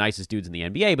like one of the nicest dudes in the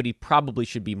NBA, but he probably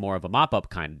should be more of a mop-up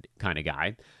kind of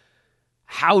guy.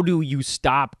 How do you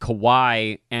stop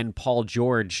Kawhi and Paul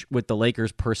George with the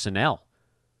Lakers personnel?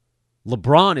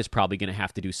 LeBron is probably going to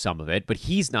have to do some of it, but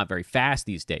he's not very fast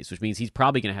these days, which means he's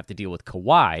probably going to have to deal with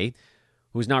Kawhi,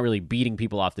 who's not really beating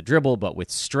people off the dribble, but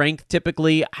with strength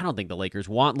typically. I don't think the Lakers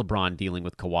want LeBron dealing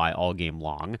with Kawhi all game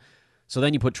long. So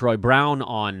then you put Troy Brown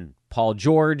on Paul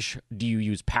George. Do you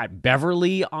use Pat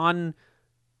Beverly on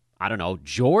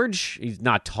George? He's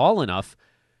not tall enough.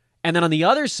 And then on the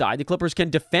other side, the Clippers can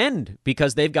defend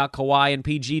because they've got Kawhi and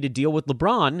PG to deal with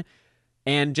LeBron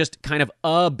and just kind of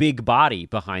a big body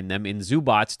behind them in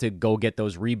Zubats to go get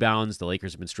those rebounds. The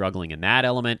Lakers have been struggling in that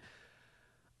element.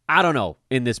 I don't know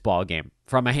in this ball game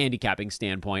from a handicapping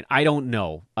standpoint. I don't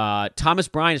know. Thomas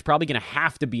Bryant is probably going to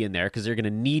have to be in there because they're going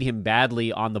to need him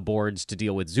badly on the boards to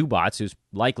deal with Zubats, who's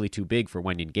likely too big for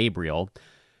Wenyen Gabriel.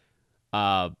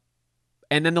 And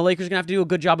then the Lakers are going to have to do a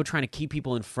good job of trying to keep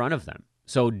people in front of them.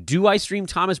 So do I stream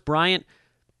Thomas Bryant?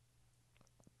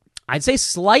 I'd say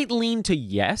slight lean to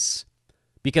yes,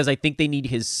 because I think they need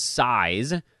his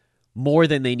size more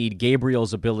than they need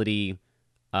Gabriel's ability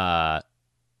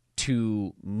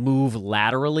to move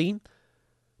laterally.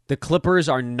 The Clippers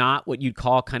are not what you'd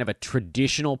call kind of a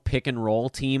traditional pick and roll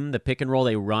team. The pick and roll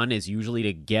they run is usually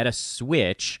to get a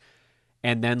switch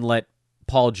and then let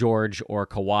Paul George or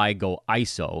Kawhi go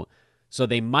ISO. So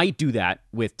they might do that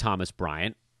with Thomas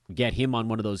Bryant, get him on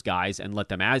one of those guys and let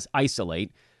them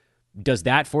isolate. Does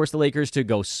that force the Lakers to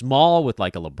go small with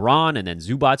like a LeBron and then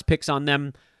Zubats picks on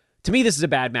them? To me, this is a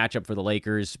bad matchup for the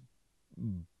Lakers,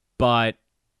 but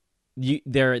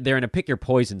they're in a pick your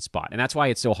poison spot, and that's why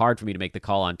it's so hard for me to make the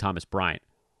call on Thomas Bryant.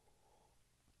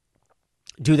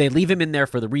 Do they leave him in there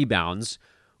for the rebounds,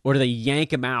 or do they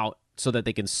yank him out so that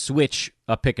they can switch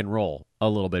a pick and roll a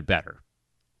little bit better?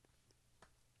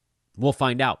 We'll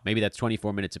find out. Maybe that's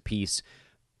 24 minutes apiece.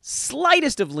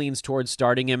 Slightest of leans towards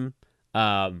starting him,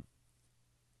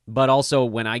 but also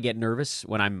when I get nervous,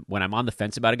 when I'm on the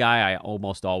fence about a guy, I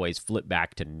almost always flip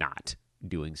back to not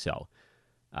doing so.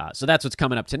 So that's what's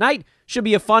coming up tonight. Should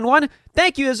be a fun one.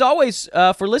 Thank you, as always,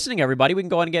 for listening, everybody. We can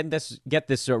go on and get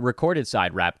this recorded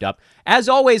side wrapped up. As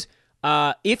always,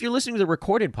 if you're listening to the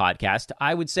recorded podcast,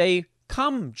 I would say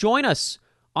come join us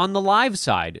on the live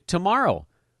side tomorrow.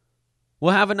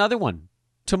 We'll have another one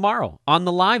tomorrow on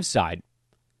the live side.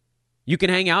 You can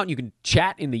hang out. You can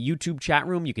chat in the YouTube chat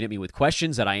room. You can hit me with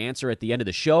questions that I answer at the end of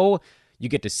the show. You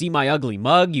get to see my ugly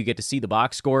mug. You get to see the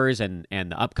box scores and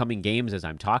the upcoming games as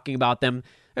I'm talking about them.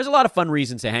 There's a lot of fun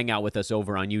reasons to hang out with us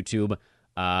over on YouTube.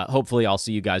 Hopefully, I'll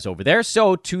see you guys over there.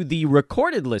 So to the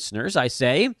recorded listeners, I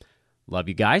say, love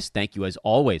you guys. Thank you, as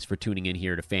always, for tuning in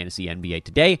here to Fantasy NBA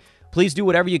Today. Please do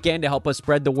whatever you can to help us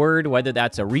spread the word, whether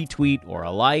that's a retweet or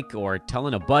a like or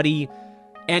telling a buddy,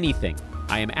 anything.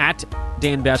 I am at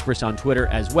Dan Vespris on Twitter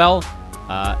as well.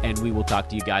 And we will talk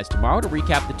to you guys tomorrow to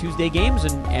recap the Tuesday games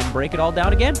and break it all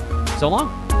down again. So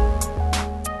long.